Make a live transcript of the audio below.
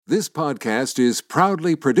This podcast is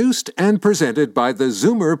proudly produced and presented by the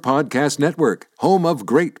Zoomer Podcast Network, home of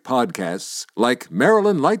great podcasts like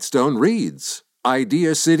Marilyn Lightstone Reads,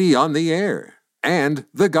 Idea City on the Air, and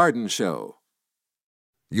The Garden Show.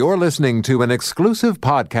 You're listening to an exclusive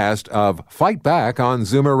podcast of Fight Back on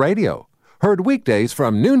Zoomer Radio, heard weekdays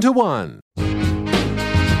from noon to 1.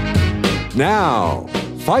 Now,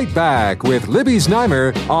 Fight Back with Libby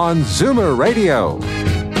Znaimer on Zoomer Radio.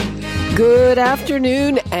 Good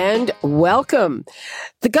afternoon and welcome.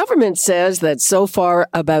 The government says that so far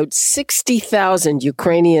about 60,000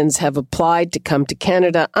 Ukrainians have applied to come to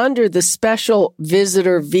Canada under the special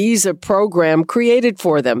visitor visa program created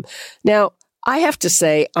for them. Now, I have to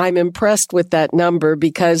say I'm impressed with that number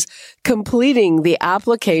because completing the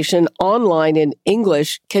application online in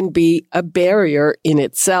English can be a barrier in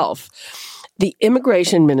itself. The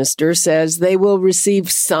immigration minister says they will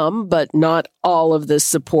receive some, but not all of the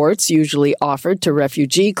supports usually offered to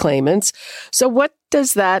refugee claimants. So what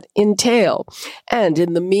does that entail? And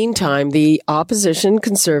in the meantime, the opposition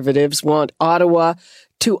Conservatives want Ottawa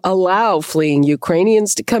to allow fleeing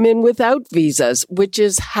Ukrainians to come in without visas, which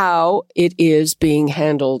is how it is being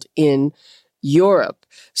handled in Europe.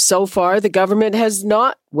 So far, the government has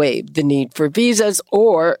not waived the need for visas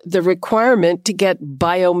or the requirement to get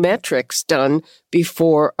biometrics done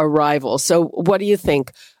before arrival. So what do you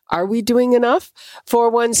think? Are we doing enough?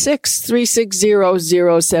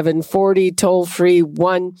 416-360-0740, toll free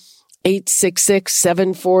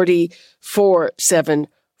 1-866-740-4740.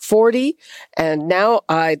 And now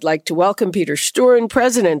I'd like to welcome Peter Schturyn,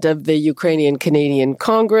 president of the Ukrainian Canadian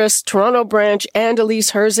Congress, Toronto branch, and Elise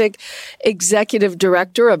Herzig, executive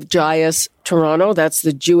director of JIAS Toronto. That's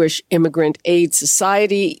the Jewish Immigrant Aid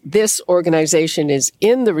Society. This organization is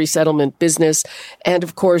in the resettlement business. And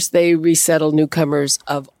of course, they resettle newcomers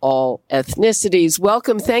of all ethnicities.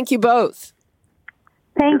 Welcome. Thank you both.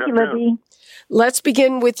 Thank you, Libby. Let's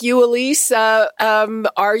begin with you, Elise.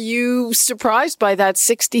 Are you surprised by that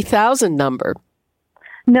 60,000 number?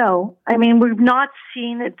 No. I mean, we've not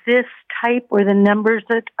seen this type or the numbers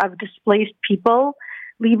of displaced people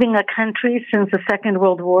leaving a country since the Second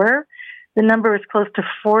World War. The number is close to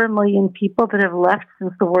 4 million people that have left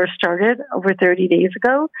since the war started over 30 days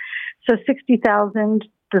ago. So 60,000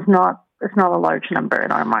 is not a large number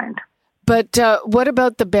in our mind. But what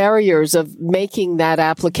about the barriers of making that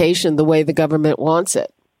application the way the government wants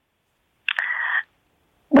it?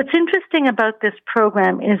 What's interesting about this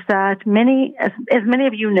program is that as many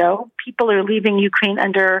of you know, people are leaving Ukraine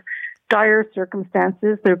under dire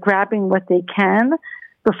circumstances. They're grabbing what they can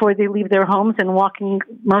before they leave their homes and walking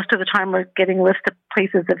most of the time or getting lifts to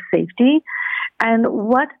places of safety. And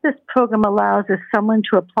what this program allows is someone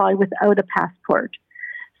to apply without a passport.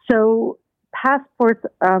 So passport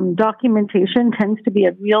documentation tends to be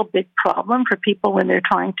a real big problem for people when they're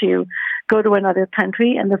trying to go to another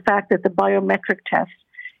country. And the fact that the biometric test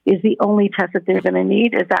is the only test that they're going to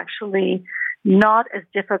need is actually not as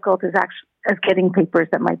difficult as getting papers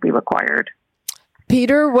that might be required.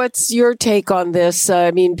 Peter, what's your take on this?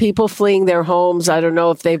 I mean, people fleeing their homes, I don't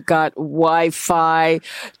know if they've got Wi-Fi.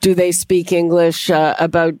 Do they speak English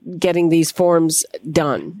about getting these forms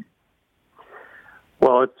done?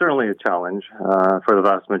 Well, it's certainly a challenge for the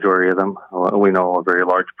vast majority of them. We know a very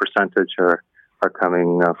large percentage are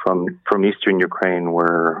coming from eastern Ukraine,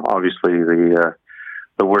 where obviously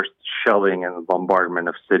the worst shelling and bombardment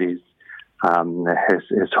of cities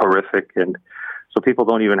is horrific, and so people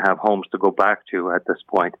don't even have homes to go back to at this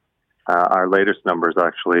point. Our latest numbers,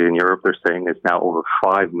 actually, in Europe, they're saying it's now over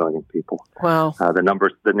 5 million people. Wow! The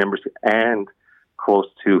numbers, and close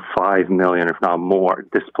to 5 million, if not more,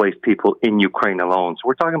 displaced people in Ukraine alone. So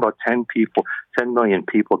we're talking about 10 million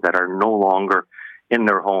people that are no longer in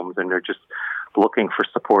their homes, and they're just looking for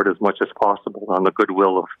support as much as possible on the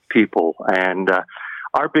goodwill of people. And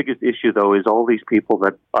our biggest issue, though, is all these people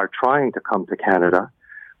that are trying to come to Canada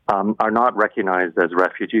are not recognized as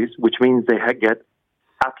refugees, which means they get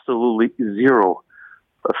absolutely zero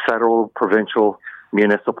federal, provincial,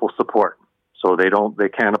 municipal support. So they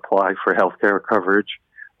can't apply for healthcare coverage.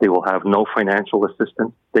 They will have no financial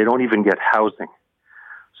assistance. They don't even get housing.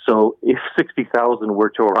 So if 60,000 were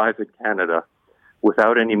to arrive in Canada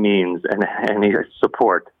without any means and any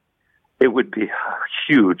support, it would be a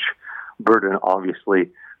huge burden,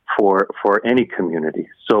 obviously, for any community.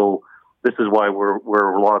 So this is why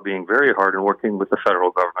we're lobbying very hard and working with the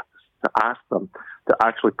federal government to ask them to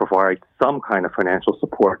actually provide some kind of financial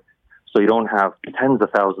support, so you don't have tens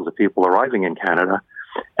of thousands of people arriving in Canada.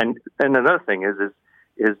 And another thing is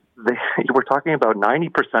we're talking about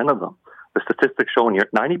 90% of them. The statistics showing here,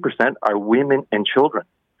 90% are women and children.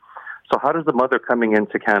 So how does a mother coming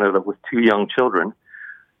into Canada with 2 young children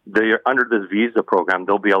they're under this visa program,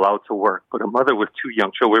 they'll be allowed to work. But a mother with 2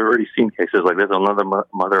 young children, we've already seen cases like this. Another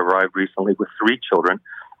mother arrived recently with 3 children,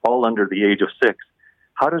 all under the age of 6.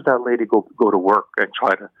 How does that lady go to work and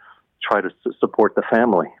try to support the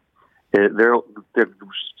family? They're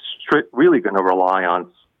really going to rely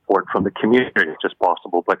on support from the community as much as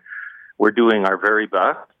possible. But we're doing our very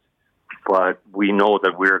best. But we know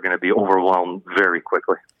that we're going to be overwhelmed very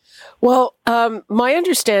quickly. Well, my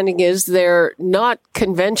understanding is they're not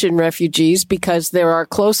convention refugees because there are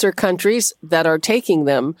closer countries that are taking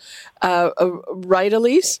them. Right,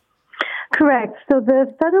 Elise? Correct. So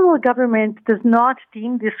the federal government does not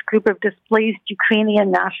deem this group of displaced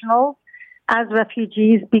Ukrainian nationals as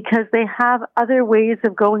refugees because they have other ways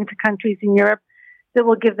of going to countries in Europe that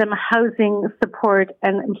will give them housing support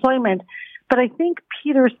and employment. But I think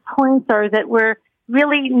Peter's points are that we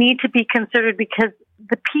really need to be considered because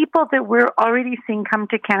the people that we're already seeing come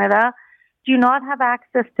to Canada do not have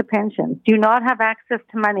access to pensions, do not have access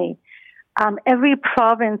to money. Every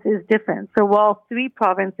province is different. So while 3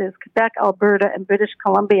 provinces, Quebec, Alberta, and British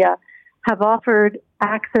Columbia, have offered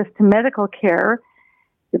access to medical care,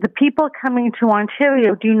 the people coming to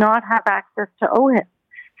Ontario do not have access to OHIP.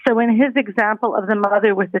 So in his example of the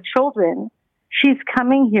mother with the children, she's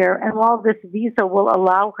coming here, and while this visa will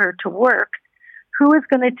allow her to work, who is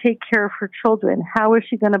going to take care of her children? How is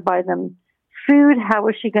she going to buy them food? How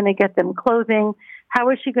is she going to get them clothing? How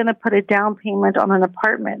is she going to put a down payment on an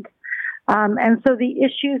apartment? And so the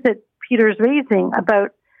issues that Peter's raising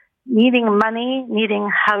about needing money, needing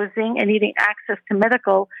housing, and needing access to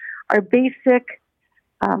medical are basic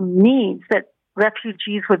needs that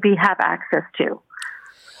refugees would have access to.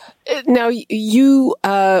 Now, you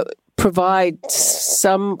provide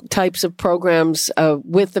some types of programs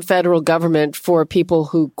with the federal government for people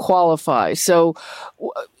who qualify. So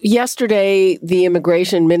yesterday, the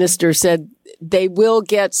immigration minister said they will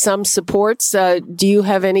get some supports. Do you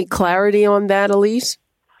have any clarity on that, Elise?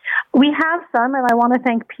 We have some, and I want to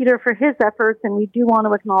thank Peter for his efforts, and we do want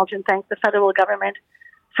to acknowledge and thank the federal government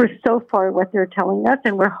for so far what they're telling us,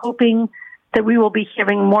 and we're hoping that we will be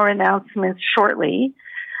hearing more announcements shortly.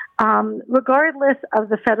 Regardless of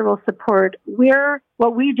the federal support,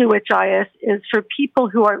 what we do at JIAS is for people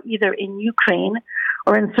who are either in Ukraine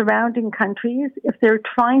or in surrounding countries, if they're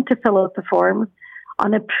trying to fill out the forms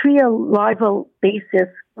on a pre-arrival basis,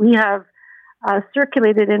 we have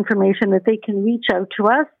circulated information that they can reach out to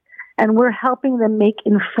us, and we're helping them make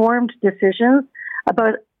informed decisions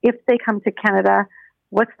about if they come to Canada,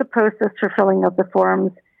 what's the process for filling out the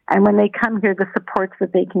forms, and when they come here, the supports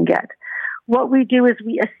that they can get. What we do is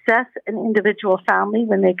we assess an individual family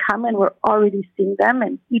when they come, and we're already seeing them,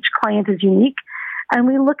 and each client is unique, and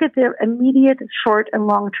we look at their immediate, short, and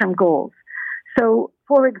long-term goals. So,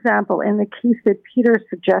 for example, in the case that Peter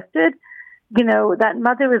suggested, that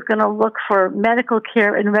mother is going to look for medical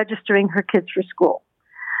care and registering her kids for school.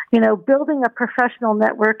 Building a professional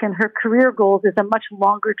network and her career goals is a much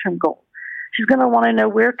longer-term goal. She's going to want to know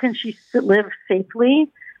where can she live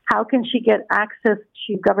safely, how can she get access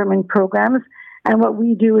to government programs, and what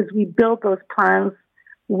we do is we build those plans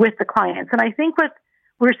with the clients. And I think what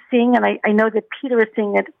we're seeing, and I know that Peter is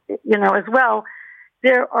seeing it, as well,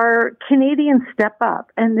 there are Canadians step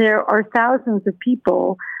up, and there are thousands of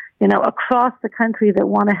people, across the country that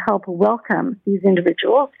want to help welcome these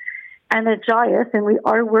individuals. And at JIAS, and we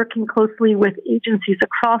are working closely with agencies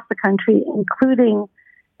across the country, including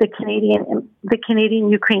the Canadian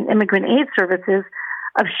Ukraine Immigrant Aid Services,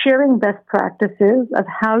 of sharing best practices of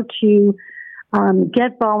how to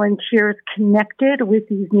get volunteers connected with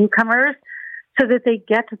these newcomers so that they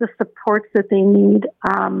get the supports that they need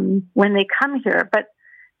when they come here. But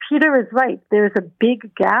Peter is right. There's a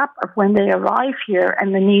big gap of when they arrive here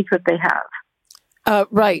and the needs that they have.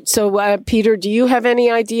 Right. So, Peter, do you have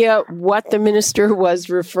any idea what the minister was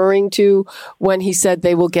referring to when he said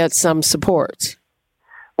they will get some support?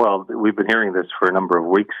 Well, we've been hearing this for a number of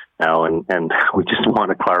weeks now, and we just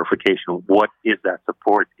want a clarification. What is that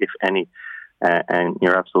support, if any? And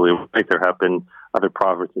you're absolutely right. There have been other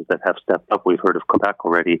provinces that have stepped up. We've heard of Quebec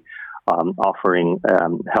already offering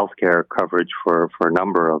healthcare coverage for a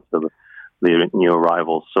number of the new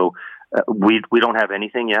arrivals. So we don't have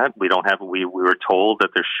anything yet. We were told that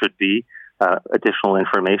there should be additional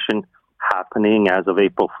information happening as of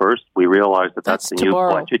April 1st. We realize that that's the tomorrow.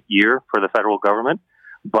 New budget year for the federal government.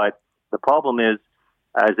 But the problem is,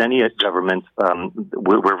 as any government,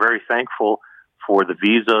 we're very thankful for the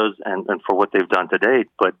visas and for what they've done to date.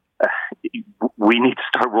 But we need to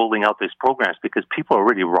start rolling out these programs because people are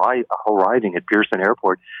already arriving at Pearson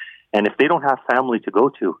Airport. And if they don't have family to go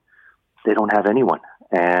to, they don't have anyone.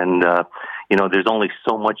 And, there's only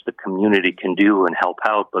so much the community can do and help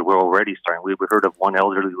out, but we're already starting. We heard of one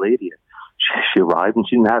elderly lady. She arrived and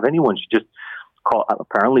she didn't have anyone. She just called.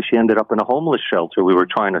 Apparently she ended up in a homeless shelter. We were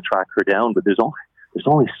trying to track her down, but there's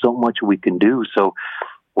only so much we can do. So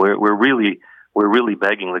we're really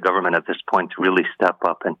begging the government at this point to really step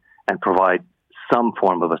up and provide some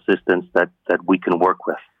form of assistance that we can work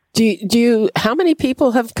with. How many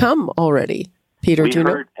people have come already, Peter? We've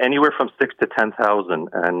heard anywhere from 6,000 to 10,000,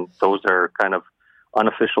 and those are kind of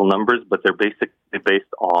unofficial numbers, but they're basically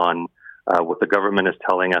based on what the government is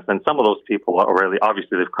telling us. And some of those people already,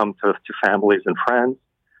 obviously, they've come to families and friends.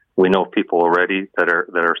 We know people already that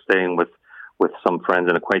are staying with some friends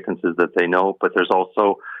and acquaintances that they know, but there's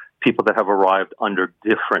also people that have arrived under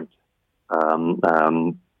different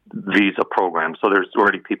visa programs. So there's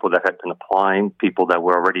already people that had been applying, people that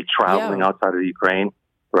were already traveling outside of Ukraine,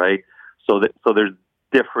 right? So there's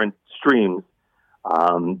different streams,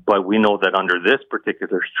 but we know that under this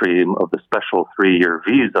particular stream of the special 3-year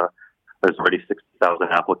visa, there's already 60,000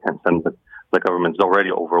 applicants, and the government's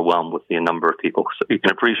already overwhelmed with the number of people. So you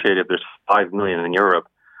can appreciate if there's 5 million in Europe,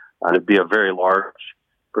 it'd be a very large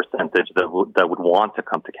percentage that would want to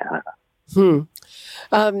come to Canada.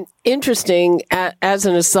 Interesting. As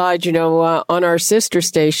an aside, on our sister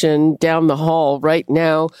station down the hall right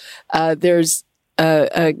now, there's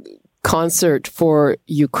a concert for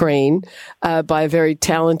Ukraine by a very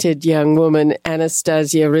talented young woman,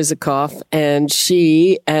 Anastasia Rizikov, and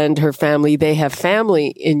she and her family, they have family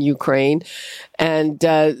in Ukraine, and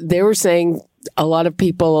they were saying a lot of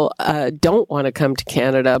people don't want to come to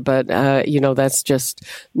Canada, but that's just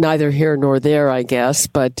neither here nor there, I guess.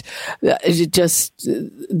 But just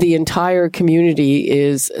the entire community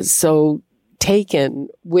is so taken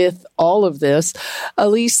with all of this.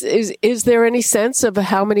 Elise, is there any sense of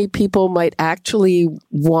how many people might actually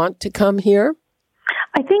want to come here?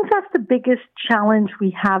 I think that's the biggest challenge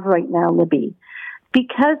we have right now, Libby.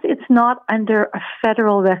 Because it's not under a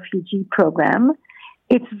federal refugee program,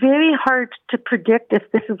 it's very hard to predict if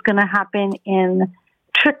this is going to happen in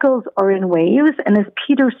trickles or in waves. And as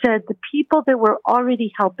Peter said, the people that we're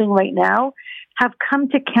already helping right now have come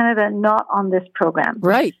to Canada not on this program.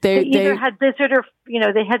 Right. They either had visitor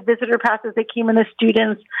passes, they came in as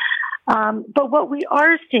students. But what we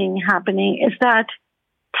are seeing happening is that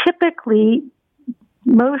typically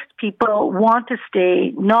most people want to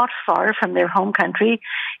stay not far from their home country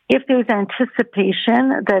if there's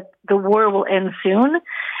anticipation that the war will end soon,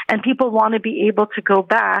 and people want to be able to go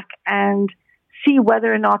back and see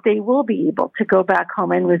whether or not they will be able to go back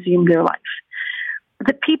home and resume their life.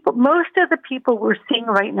 Most of the people we're seeing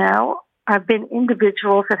right now have been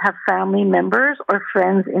individuals that have family members or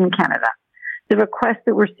friends in Canada. The requests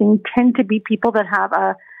that we're seeing tend to be people that have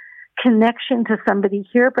a connection to somebody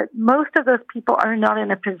here, but most of those people are not in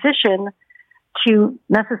a position to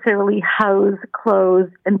necessarily house, clothe,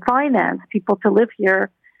 and finance people to live here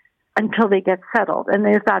until they get settled. And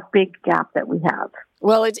there's that big gap that we have.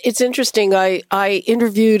 Well, it's interesting. I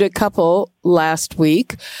interviewed a couple last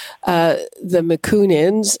week, the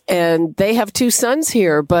McCoonins, and they have 2 sons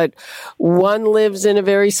here, but one lives in a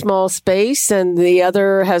very small space and the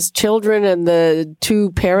other has children, and the 2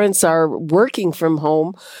 parents are working from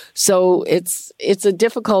home. So it's a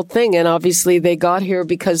difficult thing. And obviously they got here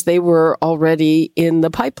because they were already in the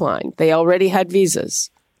pipeline. They already had visas.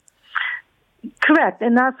 Correct.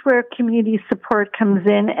 And that's where community support comes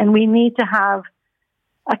in. And we need to have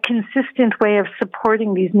a consistent way of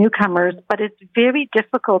supporting these newcomers, but it's very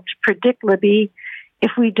difficult to predict, Libby,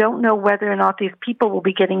 if we don't know whether or not these people will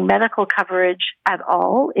be getting medical coverage at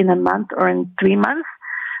all in a month or in 3 months.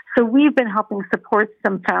 So we've been helping support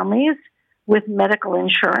some families with medical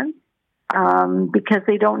insurance because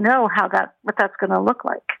they don't know what that's going to look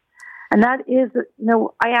like. And that is,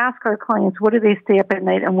 I ask our clients, what do they stay up at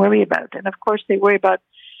night and worry about? And of course, they worry about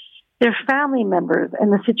their family members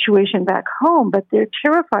and the situation back home, but they're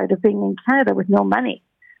terrified of being in Canada with no money,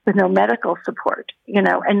 with no medical support,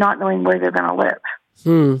 and not knowing where they're going to live.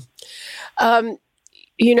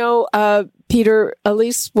 Peter,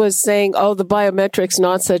 Elise was saying, the biometrics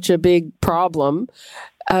not such a big problem.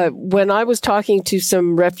 When I was talking to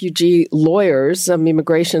some refugee lawyers, some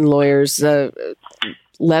immigration lawyers,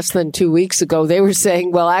 less than 2 weeks ago, they were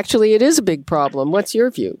saying, well, actually, it is a big problem. What's your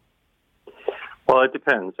view? Well, it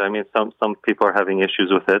depends. I mean, some people are having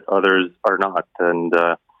issues with it, others are not. And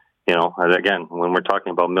and again, when we're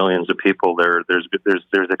talking about millions of people, there's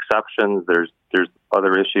exceptions. There's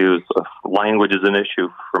other issues. Language is an issue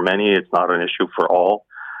for many. It's not an issue for all.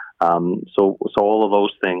 So all of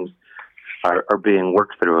those things are being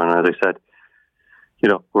worked through. And as I said,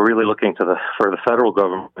 we're really looking for the federal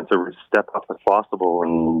government to step up as possible.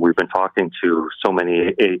 And we've been talking to so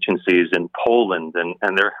many agencies in Poland,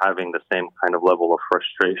 and they're having the same kind of level of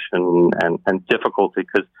frustration and difficulty.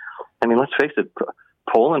 Because, let's face it,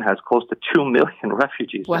 Poland has close to 2 million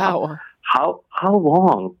refugees. Wow. Now. How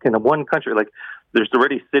long can one country, there's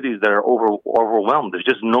already cities that are overwhelmed. There's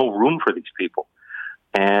just no room for these people.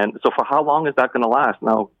 And so for how long is that going to last?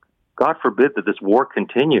 Now, God forbid that this war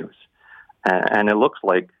continues. And it looks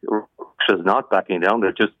like Russia's not backing down.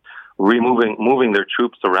 They're just moving their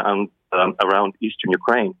troops around eastern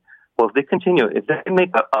Ukraine. Well, if they make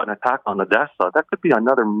an attack on Odessa, that could be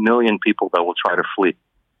another 1 million people that will try to flee.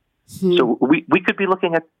 So we could be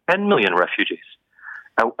looking at 10 million refugees.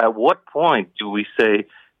 At what point do we say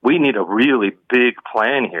we need a really big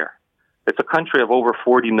plan here? It's a country of over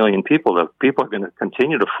 40 million people. The people are going to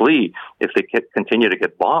continue to flee if they continue to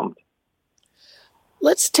get bombed.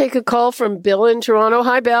 Let's take a call from Bill in Toronto.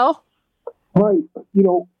 Hi, Bill. Hi.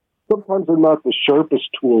 Sometimes I'm not the sharpest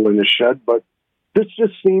tool in the shed, but this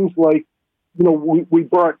just seems like,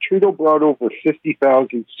 Trudeau brought over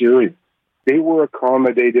 50,000 Syrians. They were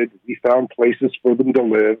accommodated. We found places for them to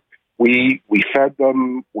live. We fed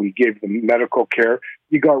them. We gave them medical care.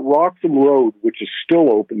 You got Roxham Road, which is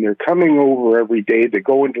still open. They're coming over every day. They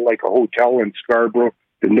go into a hotel in Scarborough,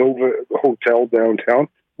 the Nova Hotel downtown.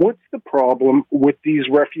 What's the problem with these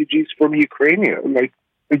refugees from Ukraine?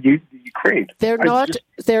 Ukraine. They're not.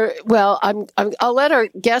 I'll let our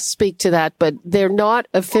guests speak to that, but they're not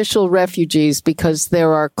official refugees because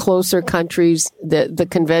there are closer countries. The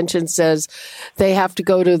convention says they have to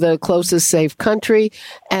go to the closest safe country,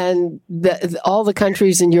 and all the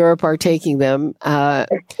countries in Europe are taking them. And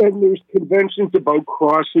there's conventions about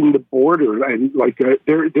crossing the border, and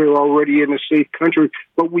they're already in a safe country,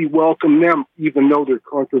 but we welcome them even though they're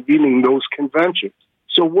contravening those conventions.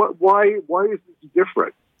 So why is this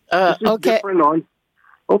different? This is okay. Different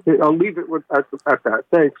okay, I'll leave it at that.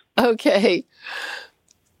 Thanks. Okay.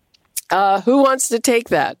 Who wants to take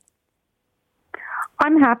that?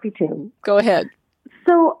 I'm happy to. Go ahead.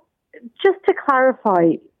 So just to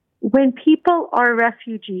clarify, when people are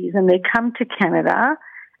refugees and they come to Canada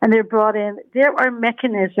and they're brought in, there are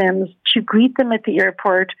mechanisms to greet them at the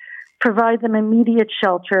airport, provide them immediate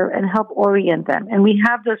shelter, and help orient them. And we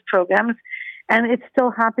have those programs. And it's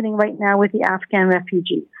still happening right now with the Afghan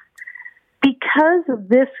refugees. Because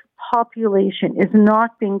this population is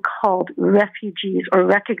not being called refugees or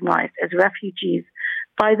recognized as refugees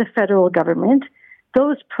by the federal government,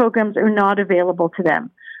 those programs are not available to them.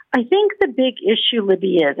 I think the big issue,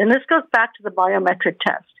 Libby, is, and this goes back to the biometric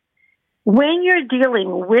test, when you're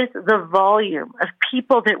dealing with the volume of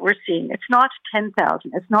people that we're seeing, it's not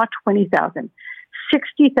 10,000, it's not 20,000,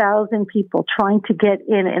 60,000 people trying to get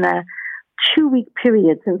in a 2-week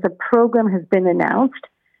period since the program has been announced,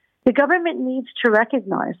 the government needs to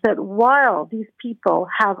recognize that while these people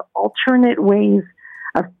have alternate ways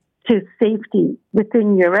to safety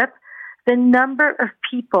within Europe, the number of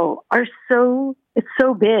people it's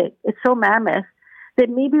so big, it's so mammoth, that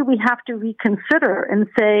maybe we have to reconsider and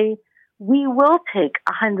say, we will take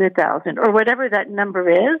 100,000 or whatever that number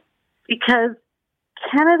is, because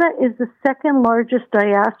Canada is the second largest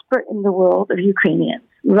diaspora in the world of Ukrainians.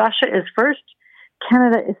 Russia is first,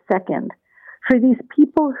 Canada is second. For these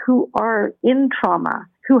people who are in trauma,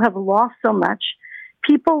 who have lost so much,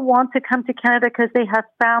 people want to come to Canada because they have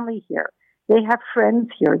family here. They have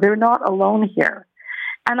friends here. They're not alone here.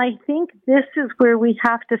 And I think this is where we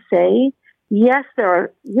have to say, yes, there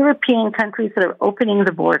are European countries that are opening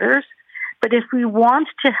the borders, but if we want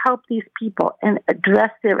to help these people and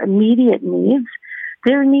address their immediate needs,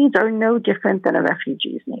 their needs are no different than a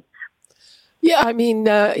refugee's needs. Yeah,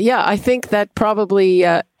 I think that probably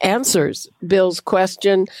answers Bill's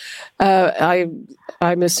question. I'm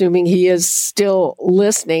assuming he is still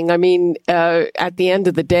listening. At the end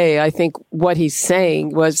of the day, I think what he's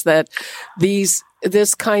saying was that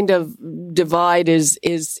this kind of divide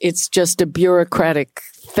it's just a bureaucratic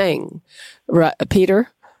thing. Right,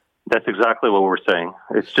 Peter? That's exactly what we're saying.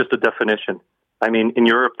 It's just a definition. In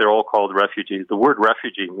Europe, they're all called refugees. The word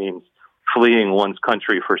refugee means fleeing one's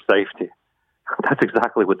country for safety. That's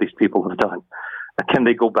exactly what these people have done. Can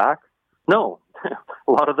they go back? No.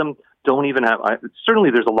 A lot of them don't even have... certainly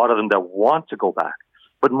there's a lot of them that want to go back.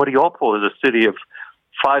 But Mariupol is a city of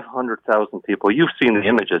 500,000 people. You've seen the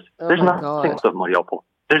images. There's nothing of Mariupol.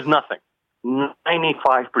 There's nothing. 95%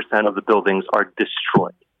 of the buildings are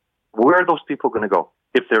destroyed. Where are those people going to go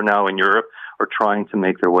if they're now in Europe or trying to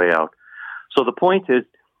make their way out? So the point is,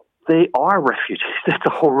 they are refugees. It's a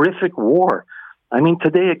horrific war.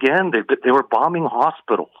 Today again, they were bombing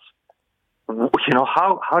hospitals,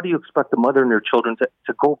 how do you expect the mother and their children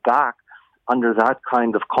to go back under that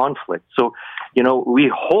kind of conflict? So,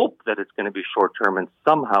 we hope that it's going to be short term and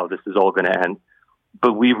somehow this is all going to end,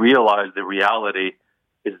 but we realize the reality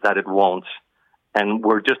is that it won't. And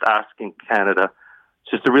we're just asking Canada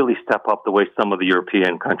just to really step up the way some of the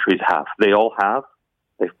European countries have. They all have.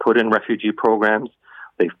 They've put in refugee programs.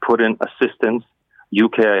 They've put in assistance.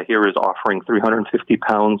 UK, I hear, is offering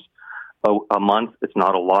 £350 a month. It's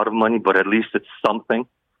not a lot of money, but at least it's something.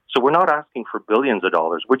 So we're not asking for billions of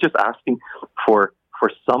dollars. We're just asking for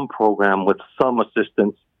some program with some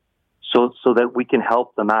assistance so that we can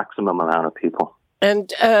help the maximum amount of people.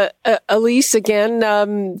 And Elise, again,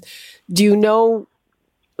 do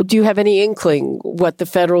you have any inkling what the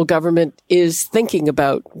federal government is thinking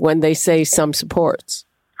about when they say some supports?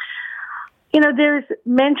 There's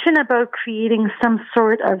mention about creating some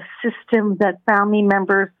sort of system that family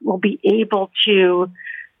members will be able to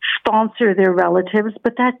sponsor their relatives,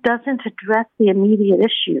 but that doesn't address the immediate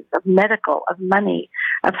issues of medical, of money,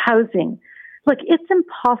 of housing. Look, it's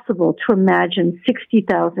impossible to imagine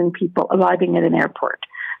 60,000 people arriving at an airport.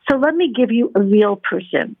 So let me give you a real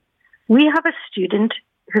person. We have a student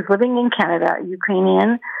who's living in Canada, a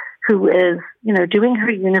Ukrainian, who is, doing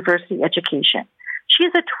her university education.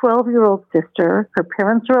 She's a 12-year-old sister. Her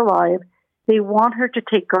parents are alive. They want her to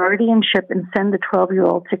take guardianship and send the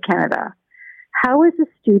 12-year-old to Canada. How is a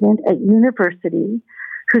student at university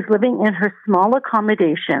who's living in her small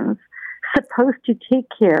accommodations supposed to take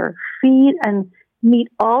care, feed, and meet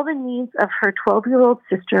all the needs of her 12-year-old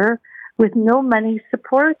sister with no money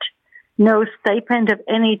support, no stipend of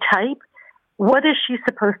any type? What is she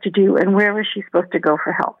supposed to do, and where is she supposed to go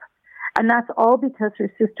for help? And that's all because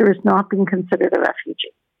her sister is not being considered a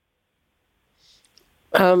refugee.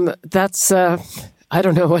 I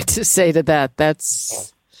don't know what to say to that.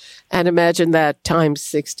 And imagine that times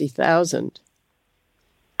 60,000.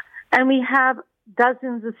 And we have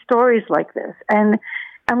dozens of stories like this. And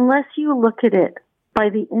unless you look at it by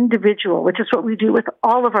the individual, which is what we do with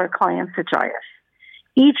all of our clients at JIAS,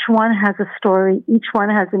 each one has a story. Each one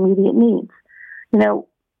has immediate needs.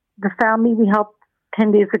 The family we helped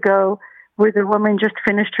 10 days ago, where the woman just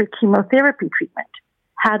finished her chemotherapy treatment.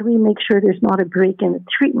 How do we make sure there's not a break in the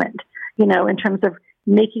treatment, in terms of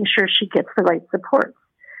making sure she gets the right supports?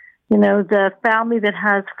 The family that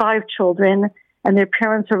has 5 children and their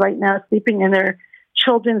parents are right now sleeping in their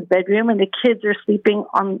children's bedroom and the kids are sleeping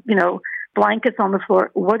on, blankets on the floor.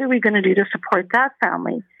 What are we going to do to support that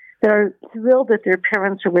family? They're thrilled that their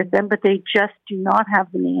parents are with them, but they just do not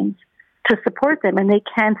have the means to support them, and they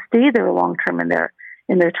can't stay there long term in their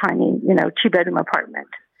tiny, 2-bedroom apartment,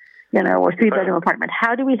 or 3-bedroom apartment.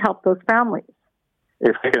 How do we help those families?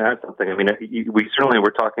 If I can add something, we certainly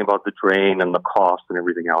were talking about the drain and the cost and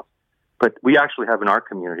everything else, but we actually have in our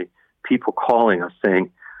community people calling us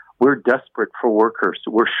saying, we're desperate for workers.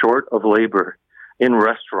 We're short of labor in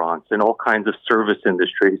restaurants and all kinds of service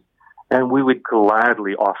industries, and we would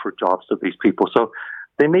gladly offer jobs to these people. So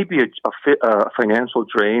they may be a financial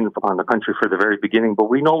drain on the country for the very beginning, but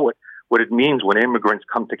we know what it means when immigrants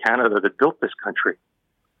come to Canada that built this country.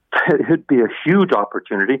 It'd be a huge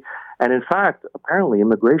opportunity. And in fact, apparently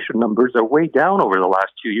immigration numbers are way down over the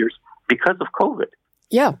last 2 years because of COVID.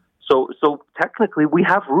 Yeah. So technically we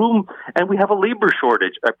have room and we have a labor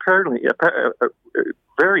shortage, apparently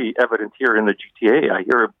very evident here in the GTA.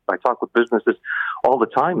 I talk with businesses all the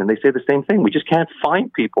time and they say the same thing. We just can't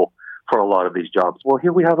find people for a lot of these jobs. Well,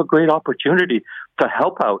 here we have a great opportunity to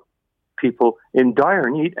help out people in dire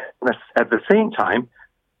need and at the same time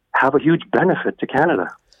have a huge benefit to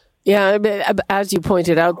Canada. Yeah, as you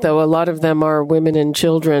pointed out, though, a lot of them are women and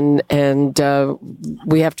children, and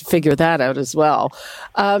we have to figure that out as well.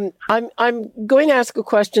 I'm going to ask a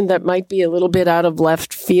question that might be a little bit out of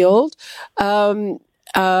left field, and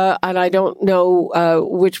I don't know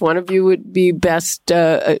which one of you would be best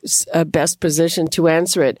positioned to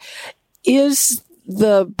answer it. Is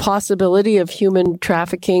the possibility of human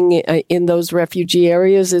trafficking in those refugee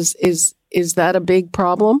areas is that a big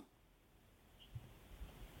problem?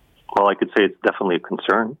 Well, I could say it's definitely a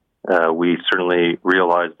concern. We certainly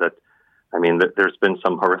realize that, there's been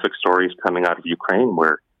some horrific stories coming out of Ukraine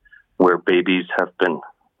where babies have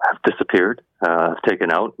disappeared, taken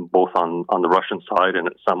out, both on the Russian side and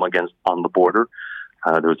some on the border.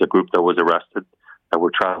 There was a group that was arrested that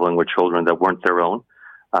were traveling with children that weren't their own.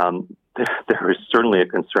 There is certainly a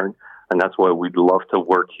concern, and that's why we'd love to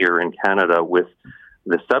work here in Canada with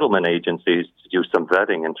the settlement agencies to do some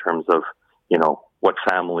vetting in terms of, what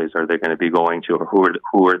families are they going to be going to, or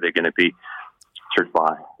who are they going to be sponsored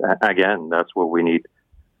by? Again, that's where we need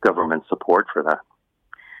government support for that.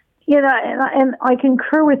 And I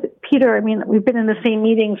concur with Peter. I mean, we've been in the same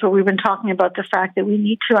meetings where we've been talking about the fact that we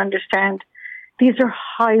need to understand these are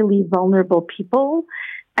highly vulnerable people.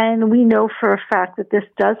 And we know for a fact that this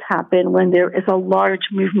does happen when there is a large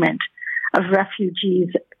movement of refugees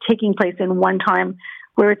taking place in one time,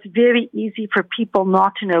 where it's very easy for people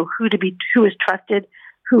not to know who is trusted,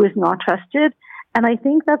 who is not trusted. And I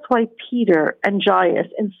think that's why Peter and JIAS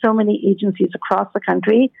and so many agencies across the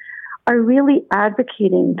country are really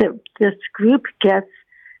advocating that this group gets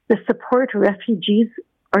the support refugees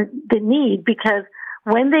need, because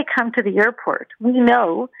when they come to the airport, we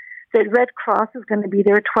know that Red Cross is going to be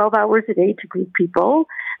there 12 hours a day to greet people.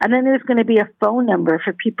 And then there's going to be a phone number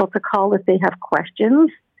for people to call if they have questions.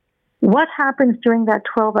 What happens during that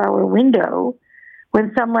 12-hour window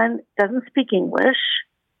when someone doesn't speak English,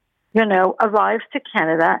 arrives to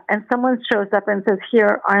Canada, and someone shows up and says,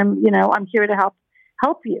 "Here, I'm here to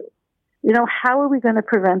help you." How are we going to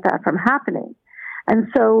prevent that from happening? And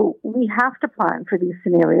so we have to plan for these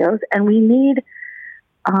scenarios, and we need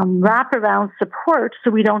wraparound support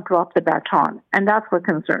so we don't drop the baton. And that's what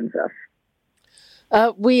concerns us.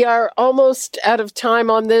 We are almost out of time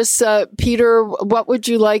on this. Peter, what would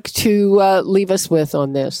you like to leave us with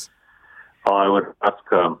on this? I would ask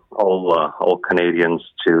all Canadians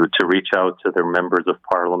to reach out to their members of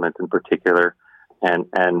Parliament in particular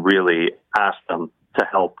and really ask them to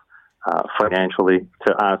help financially,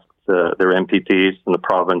 to ask their MPPs in the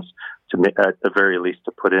province to, at the very least,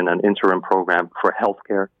 to put in an interim program for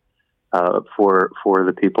healthcare for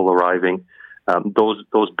the people arriving. Those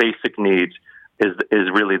basic needs is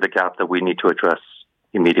really the gap that we need to address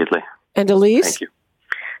immediately. And Elise? Thank you.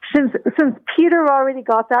 Since Peter already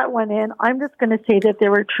got that one in, I'm just going to say that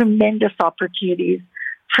there were tremendous opportunities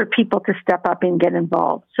for people to step up and get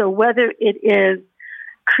involved. So whether it is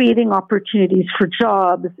creating opportunities for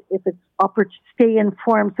jobs, if it's stay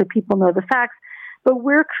informed so people know the facts, but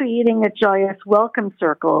we're creating at JIAS welcome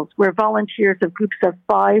circles where volunteers of groups of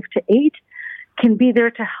 5 to 8 can be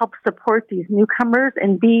there to help support these newcomers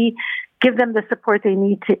and give them the support they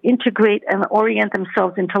need to integrate and orient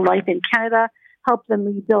themselves into life in Canada, help them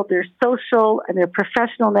rebuild their social and their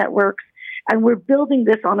professional networks. And we're building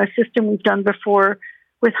this on a system we've done before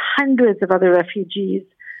with hundreds of other refugees,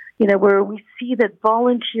 where we see that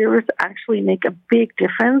volunteers actually make a big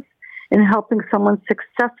difference in helping someone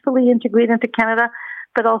successfully integrate into Canada,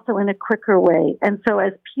 but also in a quicker way. And so,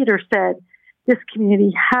 as Peter said, this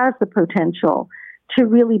community has the potential to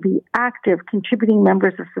really be active, contributing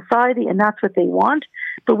members of society, and that's what they want.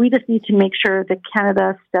 But we just need to make sure that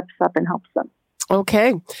Canada steps up and helps them.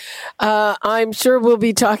 Okay. I'm sure we'll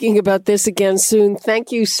be talking about this again soon.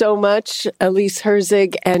 Thank you so much, Elise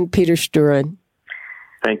Herzig and Peter Schturyn.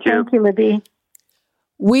 Thank you. Thank you, Libby.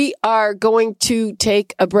 We are going to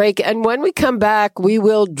take a break, and when we come back, we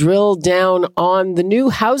will drill down on the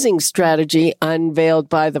new housing strategy unveiled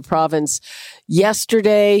by the province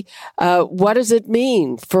yesterday. What does it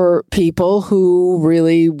mean for people who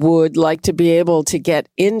really would like to be able to get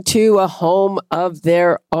into a home of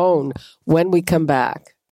their own when we come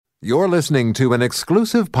back? You're listening to an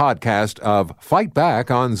exclusive podcast of Fight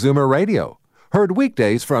Back on Zoomer Radio. Heard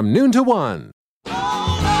weekdays from noon to 1.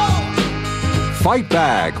 Fight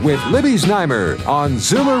Back with Libby Znaimer on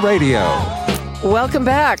Zoomer Radio. Welcome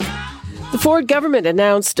back. The Ford government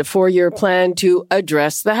announced a 4-year plan to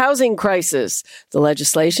address the housing crisis. The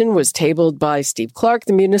legislation was tabled by Steve Clark,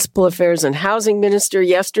 the Municipal Affairs and Housing Minister,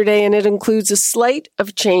 yesterday, and it includes a slate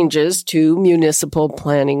of changes to municipal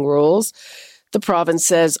planning rules the province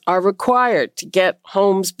says are required to get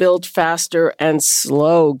homes built faster and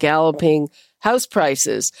slow galloping house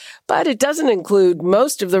prices. But it doesn't include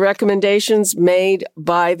most of the recommendations made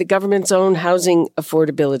by the government's own housing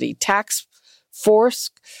affordability task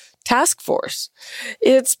force.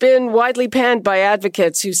 It's been widely panned by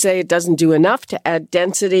advocates who say it doesn't do enough to add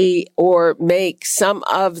density or make some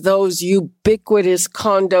of those ubiquitous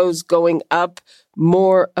condos going up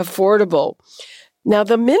more affordable. Now,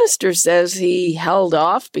 the minister says he held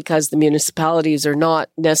off because the municipalities are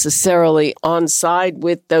not necessarily on side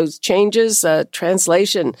with those changes.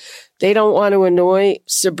 Translation, they don't want to annoy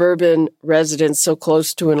suburban residents so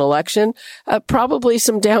close to an election, probably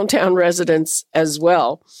some downtown residents as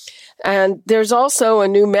well. And there's also a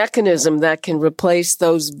new mechanism that can replace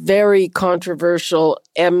those very controversial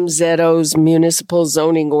MZOs, municipal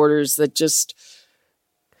zoning orders that just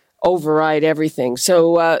override everything.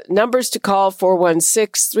 So numbers to call,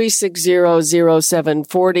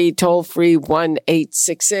 416-360-0740, toll free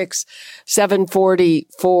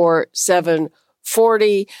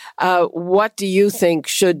 1-866-740-4740. What do you think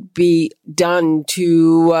should be done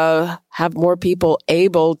to have more people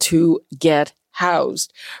able to get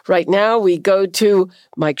housed. Right now, we go to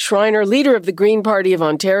Mike Schreiner, leader of the Green Party of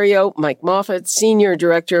Ontario, Mike Moffatt, Senior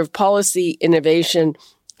Director of Policy Innovation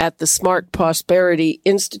at the Smart Prosperity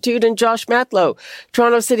Institute, and Josh Matlow,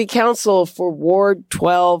 Toronto City Council for Ward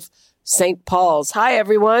 12, St. Paul's. Hi,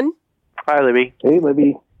 everyone. Hi, Libby. Hey,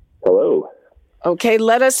 Libby. Hello. Okay,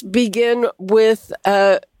 let us begin with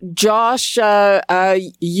Josh.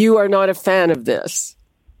 You are not a fan of this.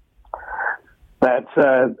 That's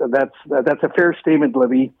a fair statement,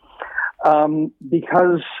 Libby.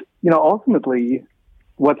 Because ultimately,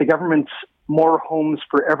 what the government's More Homes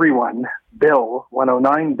for Everyone Bill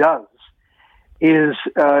 109 does is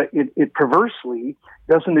it perversely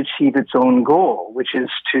doesn't achieve its own goal, which is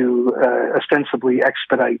to ostensibly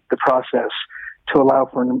expedite the process to allow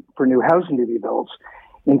for new housing to be built.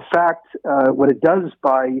 In fact, what it does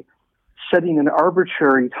by setting an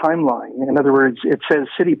arbitrary timeline, in other words, it says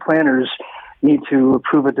city planners need to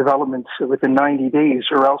approve a development within 90 days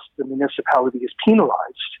or else the municipality is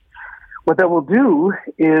penalized. What that will do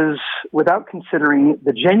is, without considering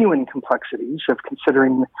the genuine complexities of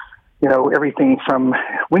considering, everything from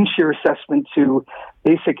wind shear assessment to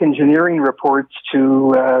basic engineering reports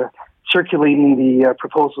to circulating the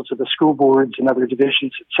proposal to the school boards and other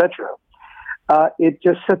divisions, etc., it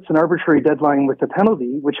just sets an arbitrary deadline with a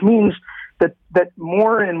penalty, which means that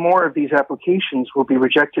more and more of these applications will be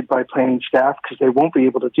rejected by planning staff because they won't be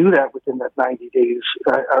able to do that within that 90 days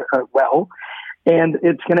and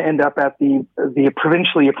it's going to end up at the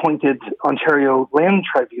provincially appointed Ontario Land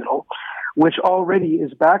Tribunal, which already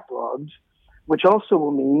is backlogged, which also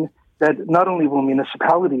will mean that not only will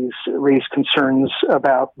municipalities raise concerns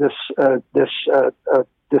about this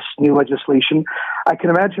new legislation, I can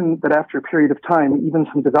imagine that after a period of time, even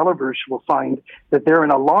some developers will find that they're in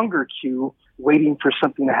a longer queue waiting for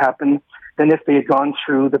something to happen than if they had gone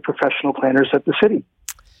through the professional planners at the city.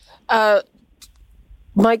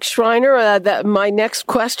 Mike Schreiner, my next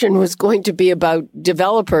question was going to be about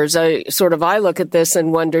developers. I look at this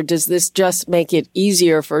and wonder, does this just make it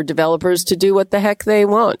easier for developers to do what the heck they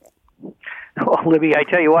want? Well, Libby, I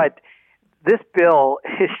tell you what, this bill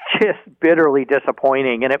is just bitterly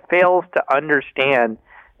disappointing, and it fails to understand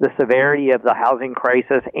the severity of the housing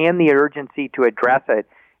crisis and the urgency to address it.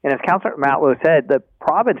 And as Councillor Matlow said, the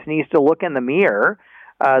province needs to look in the mirror.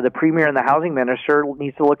 The Premier and the Housing Minister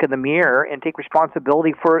needs to look in the mirror and take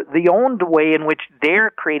responsibility for the own way in which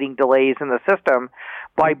they're creating delays in the system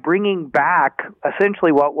by bringing back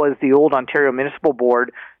essentially what was the old Ontario Municipal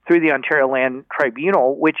Board through the Ontario Land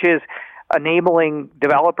Tribunal, which is enabling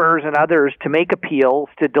developers and others to make appeals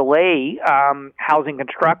to delay housing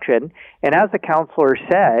construction. And as the councillor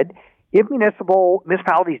said, if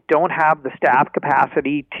municipalities don't have the staff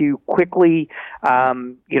capacity to quickly,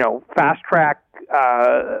 fast-track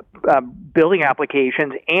building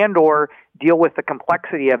applications and or deal with the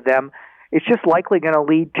complexity of them, it's just likely going to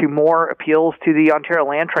lead to more appeals to the Ontario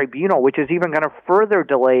Land Tribunal, which is even going to further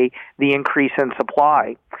delay the increase in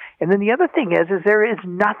supply. And then the other thing is there is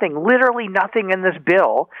nothing, literally nothing in this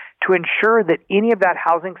bill to ensure that any of that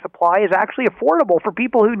housing supply is actually affordable for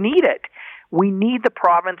people who need it. We need the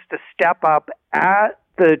province to step up at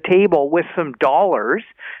the table with some dollars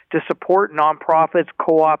to support nonprofits,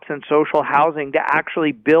 co-ops, and social housing to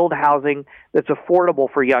actually build housing that's affordable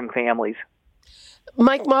for young families.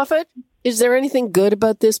 Mike Moffatt, is there anything good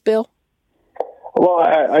about this bill? Well,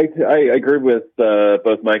 I agree with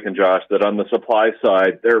both Mike and Josh that on the supply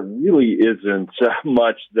side, there really isn't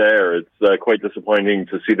much there. It's quite disappointing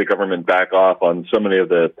to see the government back off on so many of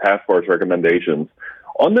the task force recommendations.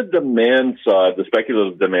 On the demand side, the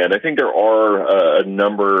speculative demand, I think there are a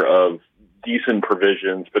number of decent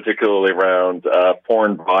provisions, particularly around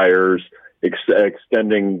foreign buyers,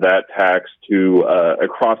 extending that tax to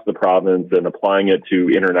across the province and applying it to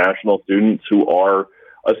international students who are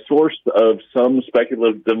a source of some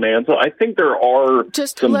speculative demand. So I think there are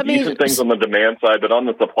some decent things on the demand side, but on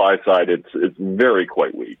the supply side, it's very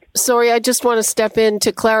quite weak. Sorry, I just want to step in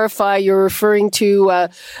to clarify. You're referring to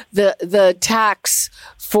the tax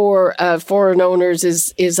for foreign owners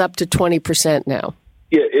is up to 20% now.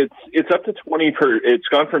 Yeah, it's up to 20%. It's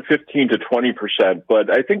gone from 15 to 20%. But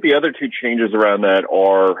I think the other two changes around that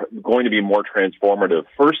are going to be more transformative.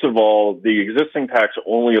 First of all, the existing tax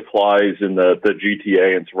only applies in the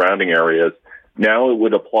GTA and surrounding areas. Now it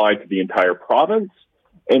would apply to the entire province.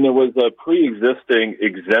 And there was a pre-existing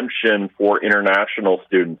exemption for international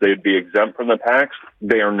students. They'd be exempt from the tax.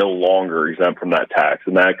 They are no longer exempt from that tax,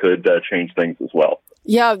 and that could change things as well.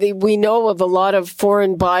 Yeah, we know of a lot of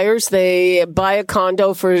foreign buyers. They buy a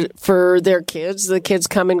condo for their kids. The kids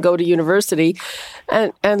come and go to university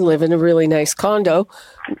and live in a really nice condo.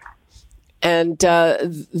 And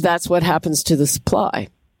that's what happens to the supply.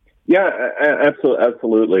 Yeah,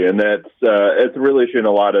 absolutely. And it's a real issue in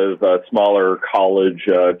a lot of smaller college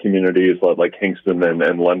communities like Kingston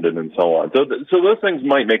and London and so on. So those things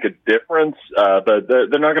might make a difference, but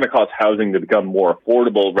they're not going to cause housing to become more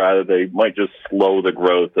affordable. Rather, they might just slow the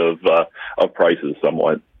growth of prices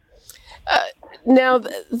somewhat. Now,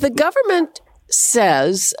 the government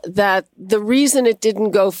says that the reason it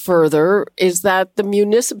didn't go further is that the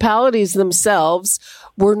municipalities themselves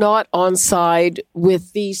were not on side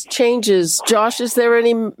with these changes. Josh, is there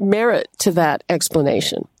any merit to that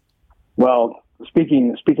explanation? Well,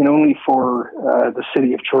 speaking only for the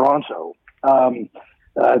city of Toronto,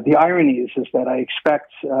 the irony is that I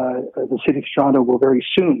expect the city of Toronto will very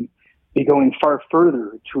soon be going far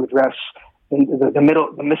further to address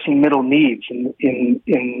the missing middle needs in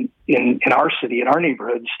our city, in our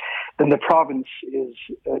neighborhoods, than the province is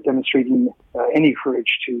demonstrating any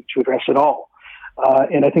courage to address it all.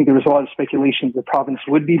 And I think there was a lot of speculation that the province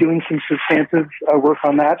would be doing some substantive work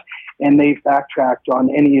on that, and they've backtracked on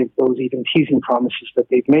any of those even teasing promises that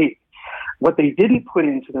they've made. What they didn't put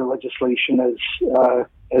into their legislation,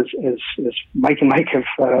 as Mike and Mike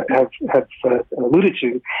have alluded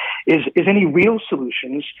to, is any real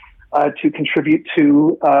solutions to contribute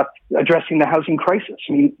to addressing the housing crisis.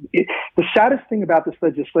 I mean, the saddest thing about this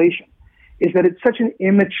legislation is that it's such an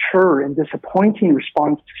immature and disappointing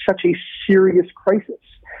response to such a serious crisis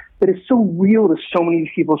that is so real to so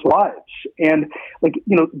many people's lives. And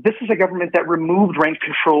this is a government that removed rent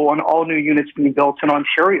control on all new units being built in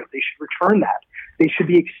Ontario. They should return that. They should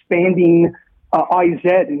be expanding IZ,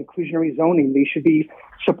 inclusionary zoning. They should be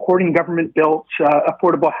supporting government-built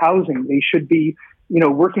affordable housing. They should be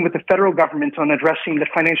working with the federal government on addressing the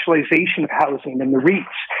financialization of housing and the REITs.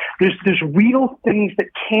 There's real things that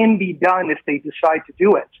can be done if they decide to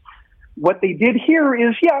do it. What they did here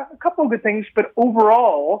is, a couple of good things, but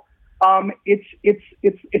overall, it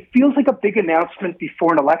feels like a big announcement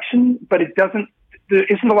before an election, but there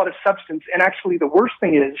isn't a lot of substance. And actually, the worst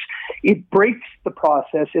thing is it breaks the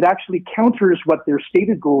process. It actually counters what their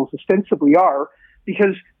stated goals ostensibly are,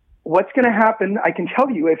 because what's going to happen, I can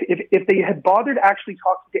tell you, if they had bothered actually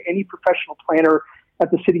talking to any professional planner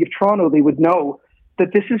at the City of Toronto, they would know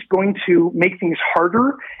that this is going to make things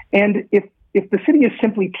harder. And if the city is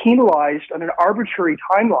simply penalized on an arbitrary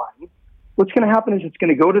timeline, what's going to happen is it's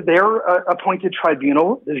going to go to their appointed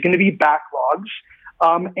tribunal. There's going to be backlogs.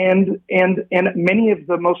 And many of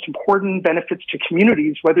the most important benefits to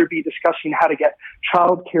communities, whether it be discussing how to get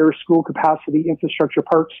childcare, school capacity, infrastructure,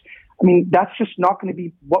 parks, I mean, that's just not going to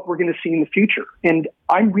be what we're going to see in the future. And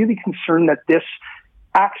I'm really concerned that this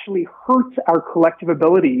actually hurts our collective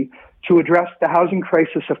ability to address the housing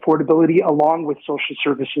crisis affordability along with social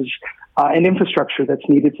services and infrastructure that's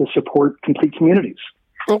needed to support complete communities.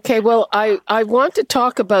 Okay, well, I want to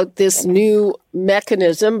talk about this new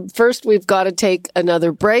mechanism. First, we've got to take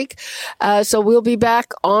another break. So we'll be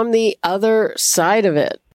back on the other side of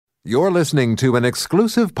it. You're listening to an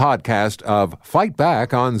exclusive podcast of Fight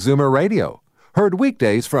Back on Zoomer Radio. Heard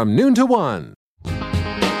weekdays from noon to 1.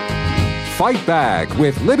 Fight Back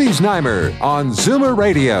with Libby Znaimer on Zoomer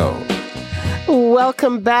Radio.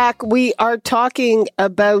 Welcome back. We are talking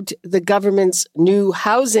about the government's new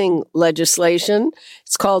housing legislation.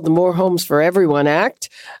 It's called the More Homes for Everyone Act.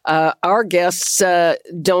 Our guests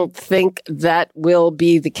don't think that will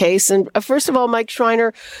be the case. And first of all, Mike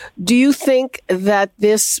Schreiner, do you think that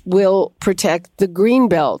this will protect the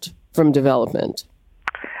Greenbelt from development?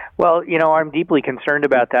 Well, I'm deeply concerned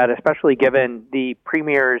about that, especially given the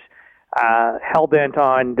Premier's hell-bent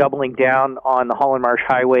on doubling down on the Holland Marsh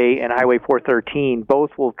Highway and Highway 413.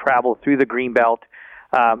 Both will travel through the Greenbelt.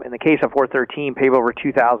 In the case of 413, pave over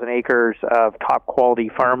 2,000 acres of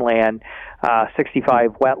top-quality farmland,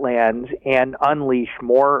 65 wetlands, and unleash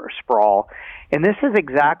more sprawl. And this is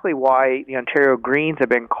exactly why the Ontario Greens have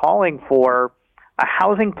been calling for a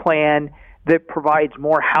housing plan that provides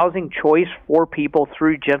more housing choice for people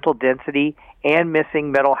through gentle density and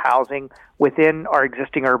missing middle housing within our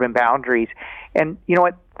existing urban boundaries. And you know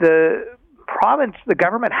what? The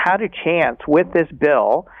government had a chance with this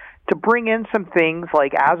bill to bring in some things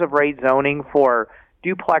like as-of-right zoning for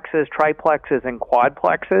duplexes, triplexes, and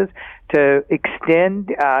quadplexes, to extend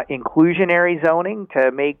inclusionary zoning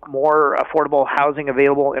to make more affordable housing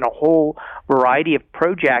available in a whole variety of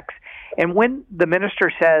projects. And when the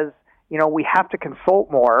minister says, we have to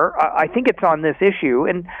consult more, I think it's on this issue.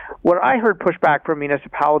 And what I heard pushback from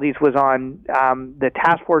municipalities was on the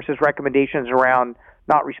task force's recommendations around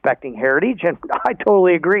not respecting heritage, and I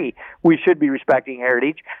totally agree. We should be respecting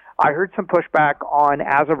heritage. I heard some pushback on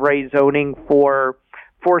as-of-right zoning for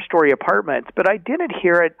four-story apartments, but I didn't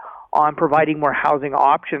hear it on providing more housing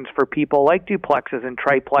options for people like duplexes and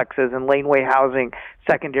triplexes and laneway housing,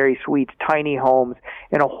 secondary suites, tiny homes,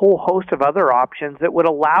 and a whole host of other options that would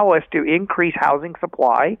allow us to increase housing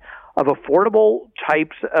supply of affordable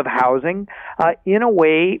types of housing in a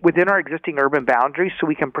way within our existing urban boundaries so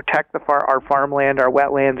we can protect our farmland, our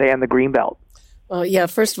wetlands, and the greenbelt. Well, yeah,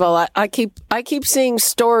 first of all, I keep seeing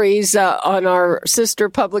stories on our sister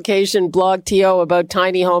publication, Blog TO, about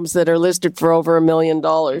tiny homes that are listed for over $1 million.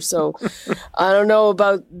 So I don't know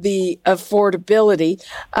about the affordability.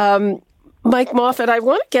 Mike Moffatt, I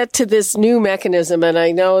want to get to this new mechanism, and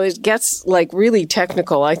I know it gets like really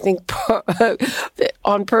technical, I think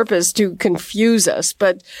on purpose to confuse us,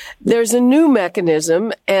 but there's a new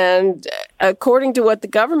mechanism, and according to what the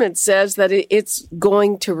government says, that it's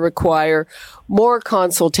going to require more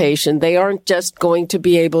consultation. They aren't just going to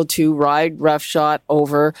be able to ride roughshod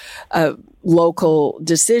over local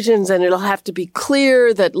decisions, and it'll have to be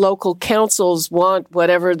clear that local councils want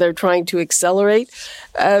whatever they're trying to accelerate.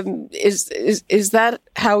 Is that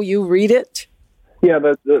how you read it? Yeah,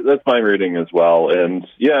 that's my reading as well. And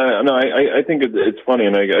yeah, no, I think it's funny,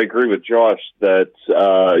 and I agree with Josh that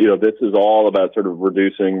this is all about sort of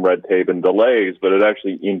reducing red tape and delays, but it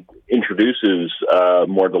actually introduces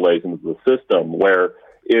more delays into the system. Where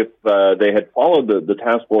if they had followed the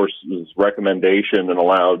task force's recommendation and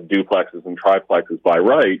allowed duplexes and triplexes by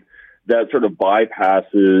right, that sort of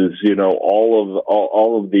bypasses,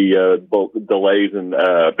 all of the both delays and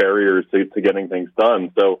barriers to getting things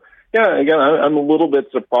done. So, yeah, again, I'm a little bit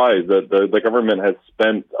surprised that the government has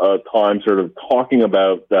spent time sort of talking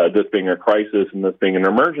about this being a crisis and this being an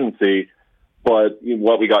emergency. But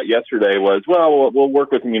what we got yesterday was, well, we'll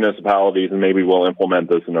work with the municipalities and maybe we'll implement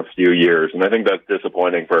this in a few years. And I think that's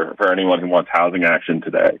disappointing for anyone who wants housing action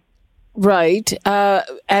today. Right.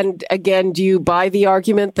 And again, do you buy the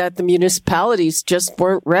argument that the municipalities just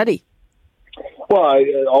weren't ready? Well,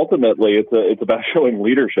 ultimately, it's about showing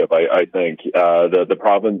leadership. I think the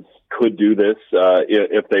province could do this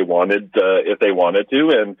if they wanted to,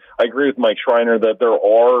 and I agree with Mike Schreiner that there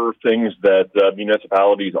are things that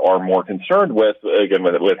municipalities are more concerned with, again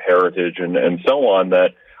with heritage and so on.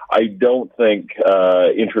 That I don't think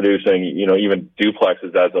introducing even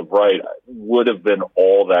duplexes as of right would have been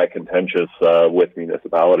all that contentious with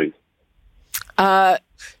municipalities.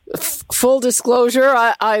 Full disclosure,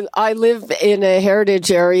 I live in a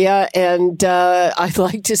heritage area, and I'd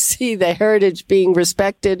like to see the heritage being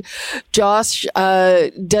respected. Josh,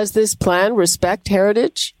 does this plan respect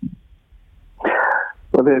heritage?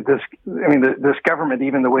 Well, this government,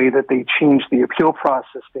 even the way that they changed the appeal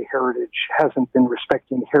process to heritage, hasn't been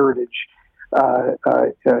respecting heritage,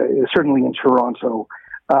 certainly in Toronto.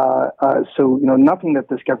 So, nothing that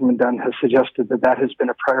this government done has suggested that has been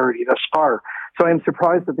a priority thus far. So I am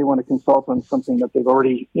surprised that they want to consult on something that they've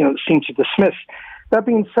already, seemed to dismiss. That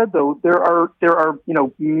being said, though, there are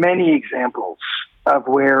many examples of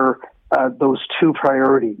where those two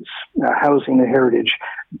priorities, housing and heritage,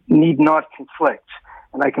 need not conflict.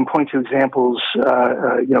 And I can point to examples,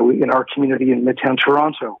 in our community in Midtown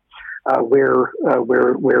Toronto, where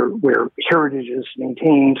heritage is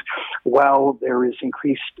maintained while there is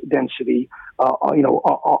increased density,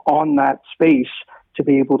 on that space to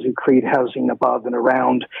be able to create housing above and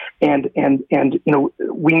around. And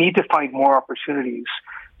we need to find more opportunities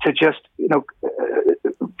to just,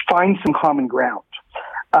 find some common ground.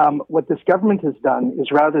 What this government has done is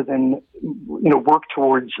rather than, work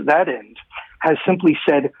towards that end, has simply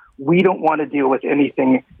said, we don't want to deal with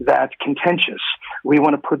anything that's contentious. We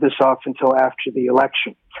want to put this off until after the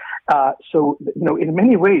election. So, in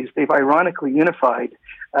many ways, they've ironically unified,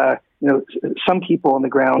 some people on the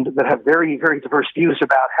ground that have very, very diverse views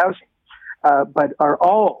about housing, but are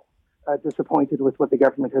all disappointed with what the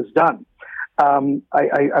government has done.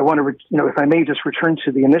 I want to, if I may just return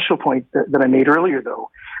to the initial point that I made earlier,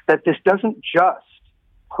 though, that this doesn't just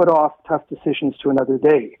put off tough decisions to another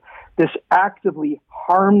day. This actively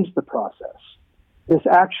harms the process. This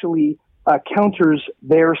actually counters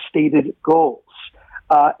their stated goals.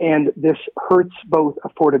 And this hurts both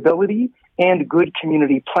affordability and good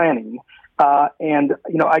community planning. I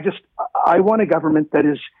want a government that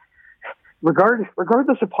is,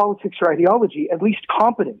 regardless of politics or ideology, at least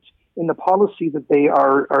competent in the policy that they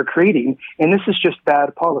are creating. And this is just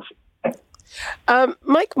bad policy.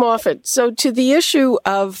 Mike Moffatt, so to the issue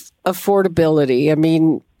of affordability, I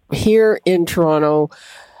mean, here in Toronto,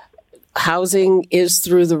 housing is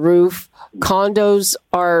through the roof. Condos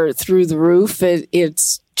are through the roof.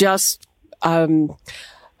 It's just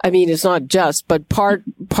I mean, it's not just, but part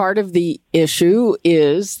of the issue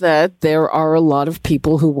is that there are a lot of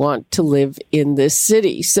people who want to live in this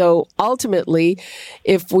city. So ultimately,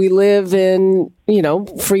 if we live in,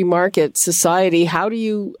 free market society, how do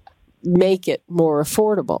you make it more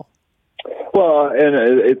affordable? Well, and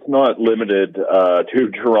it's not limited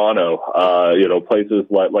to Toronto. Places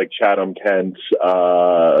like Chatham, Kent,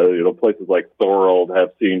 places like Thorold have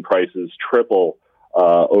seen prices triple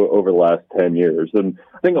over the last 10 years. And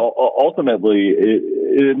I think ultimately,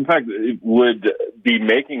 in fact, it would be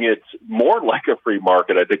making it more like a free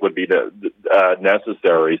market, I think would be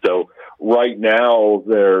necessary. So right now,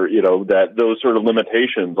 those sort of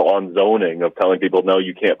limitations on zoning of telling people, no,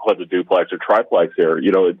 you can't put a duplex or triplex here,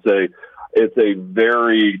 it's a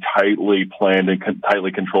very tightly planned and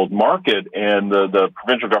tightly controlled market, and the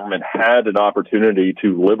provincial government had an opportunity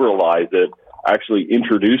to liberalize it, actually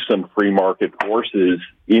introduce some free market forces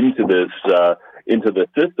into the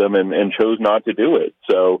system, and chose not to do it.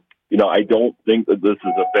 So, I don't think that this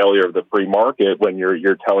is a failure of the free market when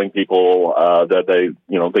you're telling people that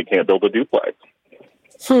they can't build a duplex.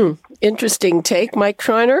 Interesting take, Mike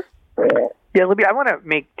Schreiner. Yeah, Libby, I want to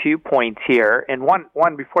make 2 points here. And one,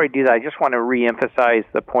 before I do that, I just want to reemphasize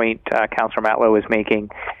the point Councillor Matlow was making.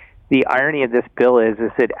 The irony of this bill is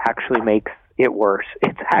it actually makes it worse.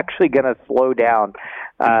 It's actually going to slow down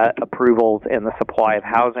approvals and the supply of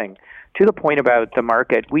housing. To the point about the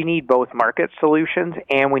market, we need both market solutions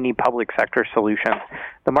and we need public sector solutions.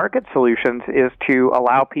 The market solutions is to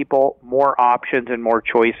allow people more options and more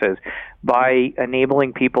choices by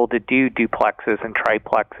enabling people to do duplexes and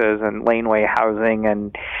triplexes and laneway housing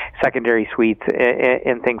and secondary suites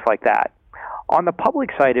and things like that. On the public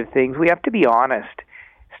side of things, we have to be honest.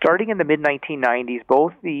 Starting in the mid-1990s,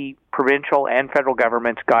 both the provincial and federal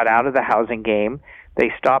governments got out of the housing game. They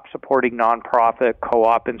stopped supporting nonprofit,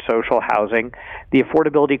 co-op, and social housing. The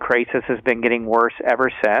affordability crisis has been getting worse ever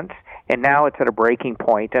since, and now it's at a breaking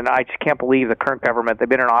point. And I just can't believe the current government, they've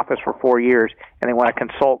been in office for 4 years, and they want to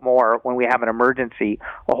consult more when we have an emergency.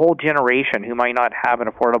 A whole generation who might not have an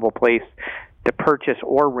affordable place to purchase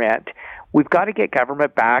or rent. We've got to get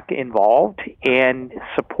government back involved in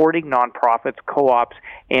supporting nonprofits, co-ops,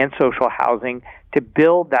 and social housing to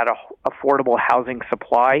build that affordable housing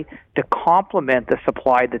supply to complement the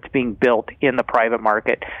supply that's being built in the private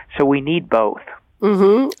market. So we need both.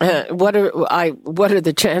 Mm-hmm. What are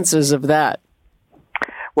the chances of that?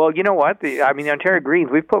 Well, you know what? The Ontario Greens,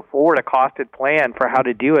 we've put forward a costed plan for how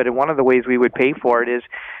to do it, and one of the ways we would pay for it is,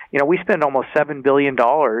 we spend almost $7 billion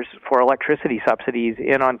for electricity subsidies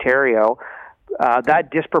in Ontario.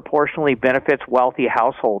 That disproportionately benefits wealthy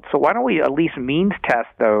households. So why don't we at least means test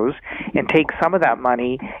those and take some of that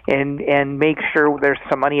money and make sure there's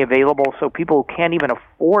some money available so people who can't even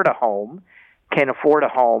afford a home can afford a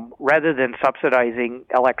home rather than subsidizing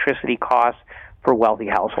electricity costs for wealthy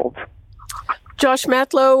households. Josh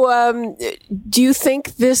Matlow, do you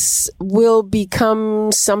think this will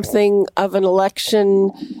become something of an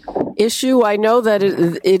election issue? I know that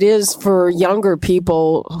it is for younger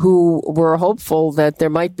people who were hopeful that there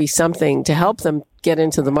might be something to help them get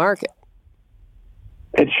into the market.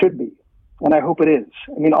 It should be, and I hope it is.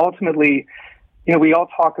 Ultimately, we all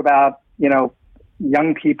talk about,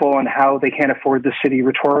 young people and how they can't afford the city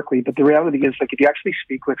rhetorically, but the reality is, if you actually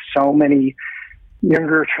speak with so many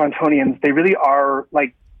younger Torontonians, they really are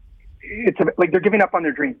they're giving up on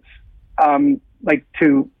their dreams,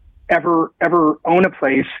 to ever own a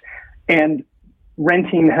place, and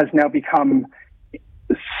renting has now become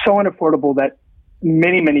so unaffordable that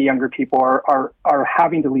many younger people are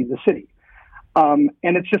having to leave the city. And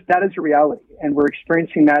it's just, that is a reality. And we're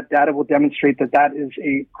experiencing that. Data will demonstrate that is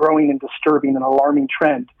a growing and disturbing and alarming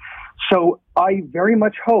trend. So I very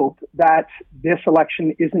much hope that this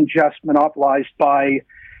election isn't just monopolized by,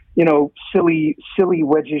 silly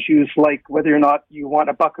wedge issues like whether or not you want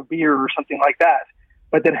a buck of beer or something like that,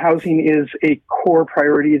 but that housing is a core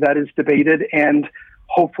priority that is debated, and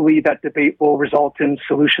hopefully that debate will result in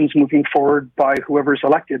solutions moving forward by whoever's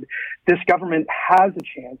elected. This government has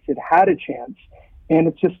a chance. It had a chance. And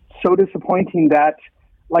it's just so disappointing that,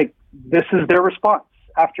 this is their response.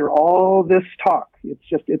 After all this talk, it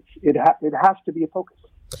has to be a focus.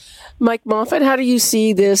 Mike Moffatt, how do you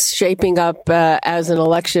see this shaping up as an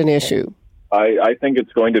election issue? I think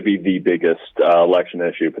it's going to be the biggest election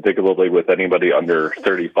issue, particularly with anybody under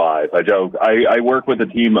 35. I joke. I work with a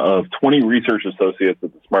team of 20 research associates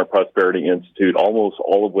at the Smart Prosperity Institute, almost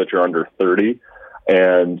all of which are under 30.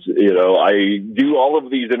 And, I do all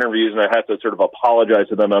of these interviews and I have to sort of apologize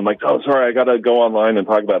to them. I'm like, oh, sorry, I got to go online and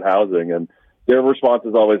talk about housing. And their response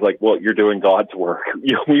is always like, well, you're doing God's work.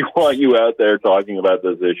 We want you out there talking about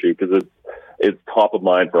this issue because it's top of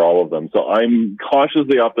mind for all of them. So I'm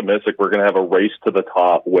cautiously optimistic we're going to have a race to the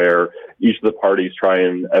top where each of the parties try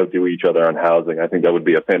and outdo each other on housing. I think that would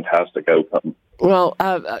be a fantastic outcome. Well,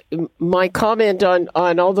 my comment on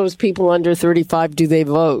all those people under 35, do they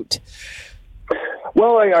vote?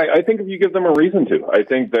 Well, I think if you give them a reason to, I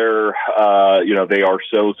think they're, they are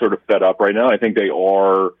so sort of fed up right now. I think they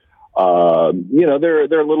are,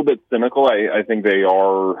 they're a little bit cynical. I think they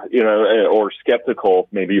are, or skeptical,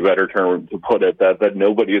 maybe a better term to put it, that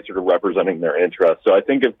nobody is sort of representing their interests. So I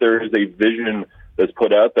think if there is a vision that's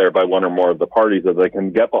put out there by one or more of the parties that they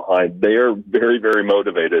can get behind, they are very, very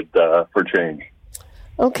motivated for change.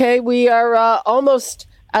 Okay, we are almost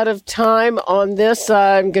out of time on this.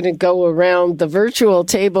 I'm going to go around the virtual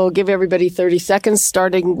table, give everybody 30 seconds,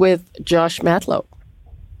 starting with Josh Matlow.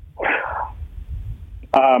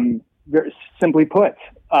 Very simply put,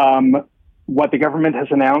 what the government has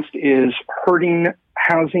announced is hurting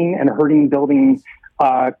housing and hurting building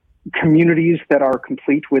communities that are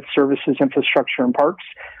complete with services, infrastructure, and parks.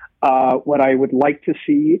 What I would like to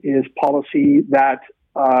see is policy that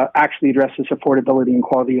actually addresses affordability and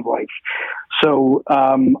quality of life. So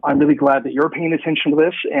I'm really glad that you're paying attention to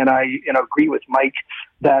this, and I agree with Mike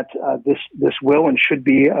that this will and should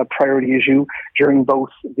be a priority issue during both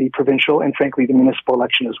the provincial and, frankly, the municipal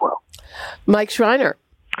election as well. Mike Schreiner.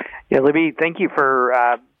 Yeah, Libby, thank you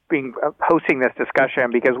for hosting this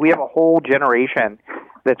discussion, because we have a whole generation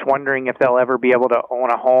that's wondering if they'll ever be able to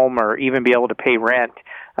own a home or even be able to pay rent,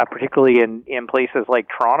 particularly in places like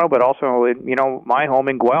Toronto, but also in, my home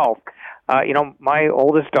in Guelph. My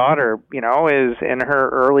oldest daughter, is in her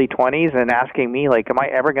early 20s and asking me, am I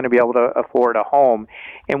ever going to be able to afford a home?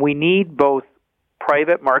 And we need both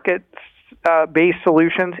private market-based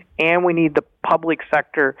solutions, and we need the public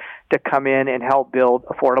sector to come in and help build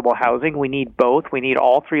affordable housing. We need both. We need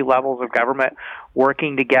all three levels of government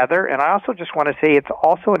working together. And I also just want to say it's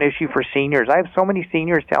also an issue for seniors. I have so many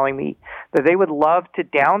seniors telling me that they would love to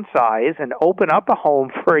downsize and open up a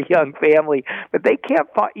home for a young family, but they can't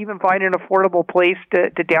even find an affordable place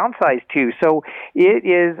to downsize to. So it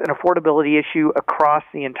is an affordability issue across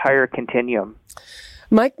the entire continuum.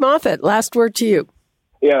 Mike Moffatt, last word to you.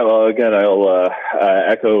 Yeah, well, again, I'll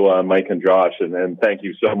echo Mike and Josh, and thank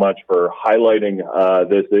you so much for highlighting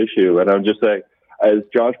this issue. And I'll just say, as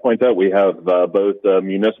Josh points out, we have both the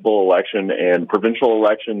municipal election and provincial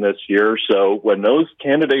election this year. So when those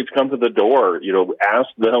candidates come to the door, ask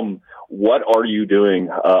them, what are you doing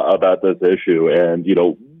about this issue? And,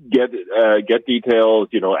 get details,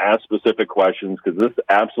 ask specific questions, because this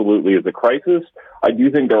absolutely is a crisis. I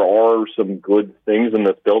do think there are some good things in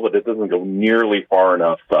this bill, but it doesn't go nearly far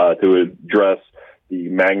enough to address the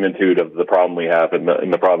magnitude of the problem we have in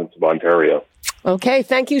the province of Ontario. Okay,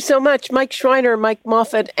 thank you so much, Mike Schreiner, Mike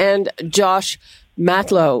Moffatt, and Josh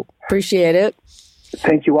Matlow. Appreciate it.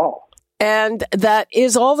 Thank you all. And that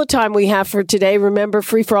is all the time we have for today. Remember,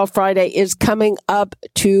 Free for All Friday is coming up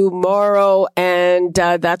tomorrow, and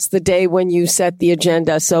that's the day when you set the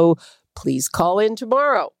agenda. So please call in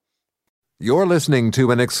tomorrow. You're listening to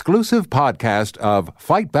an exclusive podcast of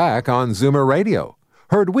Fight Back on Zoomer Radio.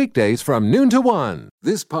 Heard weekdays from noon to 1.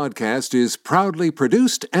 This podcast is proudly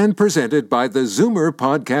produced and presented by the Zoomer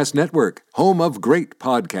Podcast Network, home of great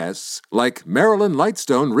podcasts like Marilyn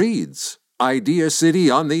Lightstone Reads, Idea City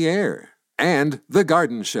on the Air, and The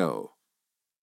Garden Show.